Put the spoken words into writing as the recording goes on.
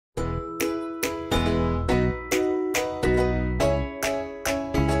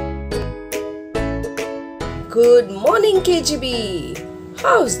Good morning KGB.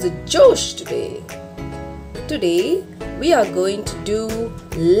 How's the Josh today? Today we are going to do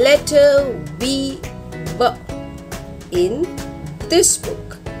letter V in this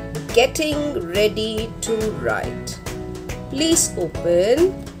book, Getting Ready to Write. Please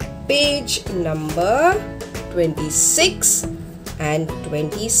open page number 26 and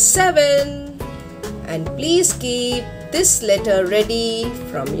 27 and please keep this letter ready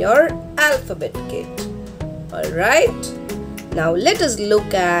from your alphabet kit. Alright, now let us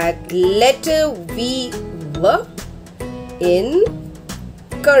look at letter V in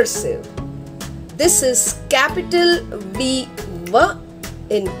cursive. This is capital V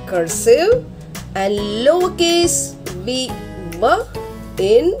in cursive and lowercase v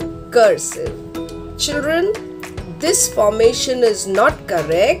in cursive. Children, this formation is not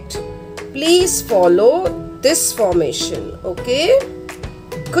correct. Please follow this formation, okay?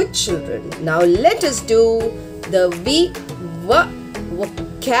 Good children. Now let us do the V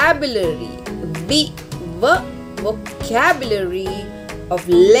vocabulary. V vocabulary of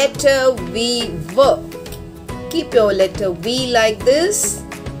letter V. Keep your letter V like this.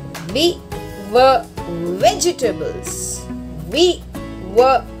 V vegetables. V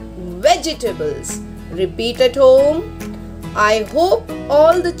vegetables. Repeat at home. I hope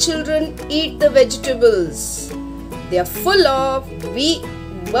all the children eat the vegetables. They are full of V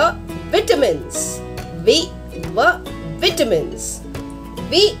vitamins. V vitamins.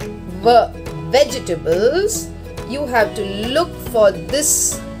 V vegetables. You have to look for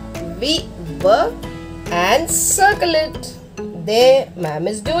this V and circle it. There, ma'am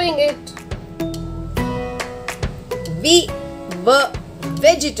is doing it. V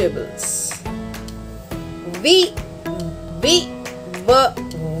vegetables. V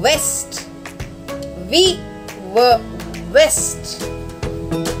west. V west.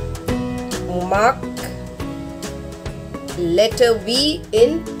 Mark letter V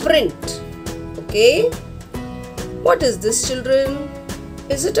in print. Okay. What is this, children?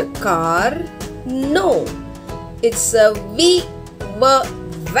 Is it a car? No. It's a V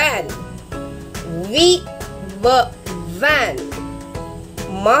van. V van.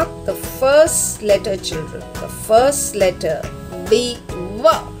 Mark the first letter, children. The first letter V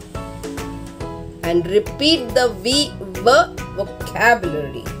and repeat the V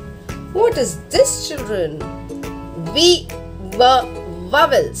vocabulary. What is this, children? V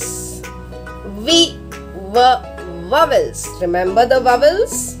vowels. V vowels. Remember the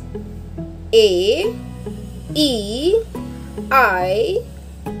vowels? A, E, I,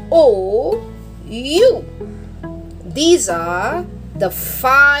 O, U. These are the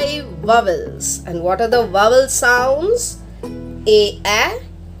 5 vowels. And what are the vowel sounds? A,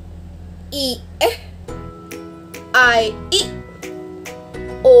 E, I, E,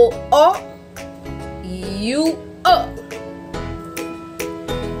 O, U,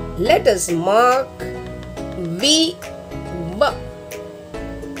 Let us mark V,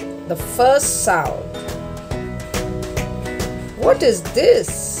 the first sound. What is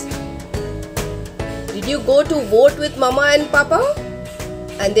this? Did you go to vote with Mama and Papa?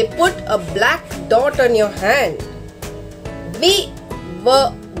 And they put a black dot on your hand. We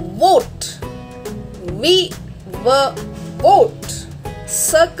vote. We vote.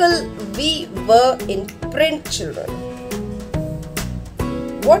 Circle we in print, children.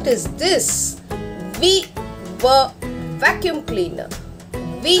 What is this? We vacuum cleaner.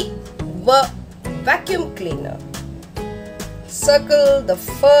 We vacuum cleaner. Circle the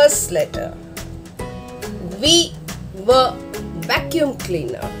first letter. We vacuum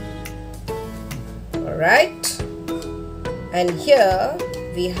cleaner. Alright. And here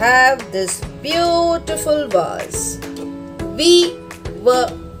we have this beautiful vase. We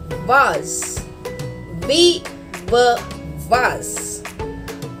vase. We vase.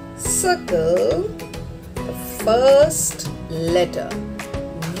 Circle the first letter.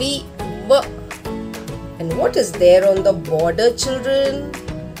 V. And what is there on the border, children?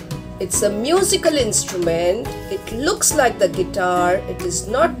 It's a musical instrument. It looks like the guitar. It is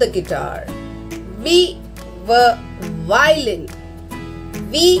not the guitar. V violin.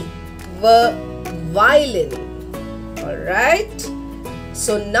 V violin. Alright.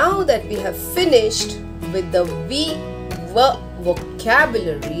 So now that we have finished with the V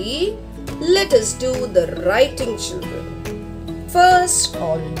vocabulary, let us do the writing, children. First,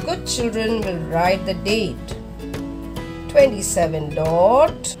 all good children will write the date.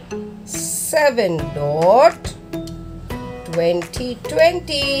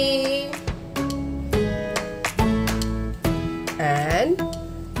 27.7.2020. And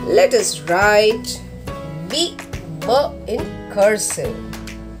let us write V in cursive.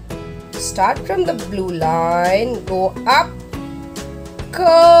 Start from the blue line, go up,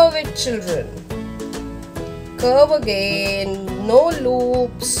 curve it, children. Curve again, no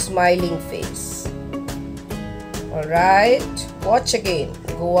loop, smiling face. Alright, watch again.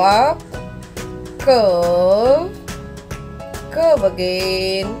 Go up, curve, curve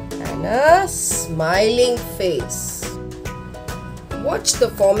again, and a smiling face. Watch the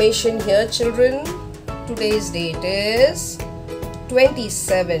formation here, children. Today's date is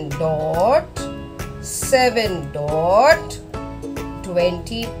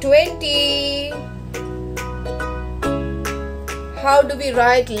 27.7.2020. How do we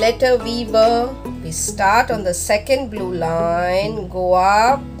write letter Weaver? We start on the second blue line, go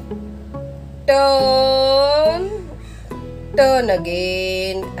up, turn, turn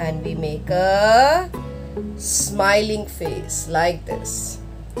again, and we make a smiling face like this.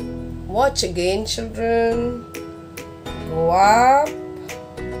 Watch again, children. Go up,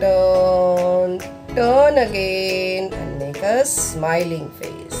 turn, turn again, and make a smiling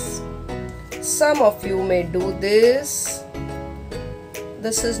face. Some of you may do this.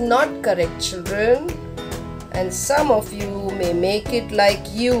 This is not correct, children. And some of you may make it like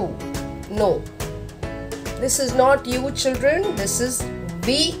you. No, this is not you, children. This is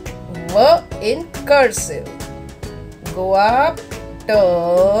we were in cursive. Go up,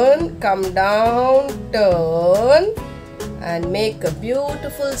 turn, come down, turn, and make a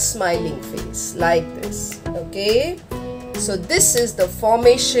beautiful smiling face like this. Okay, so this is the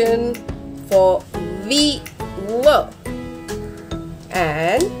formation for we were.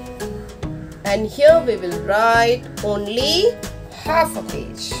 And here we will write only half a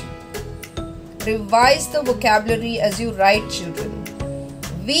page. Revise the vocabulary as you write, children.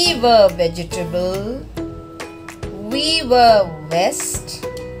 We were vegetable, we were vest,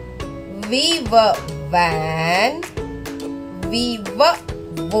 we were van, we were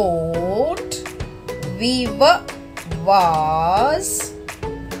vote, we were vase,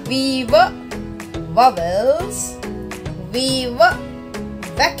 we were vowels, we were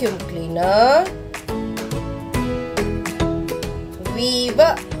vacuum cleaner, we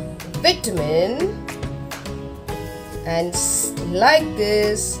were vitamin, and like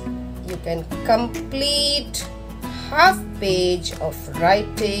this you can complete half page of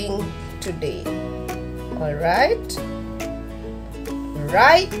writing today. Alright,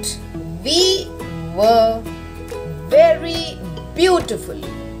 write we were very beautifully.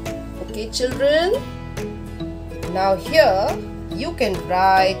 Okay, children. Now here you can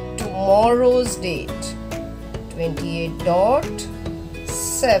write tomorrow's date,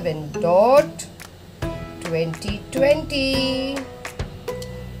 28.7.2020.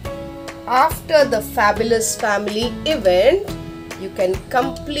 After the Fabulous Family event, you can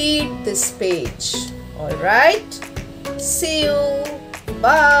complete this page. Alright, see you.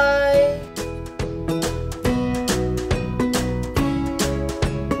 Bye.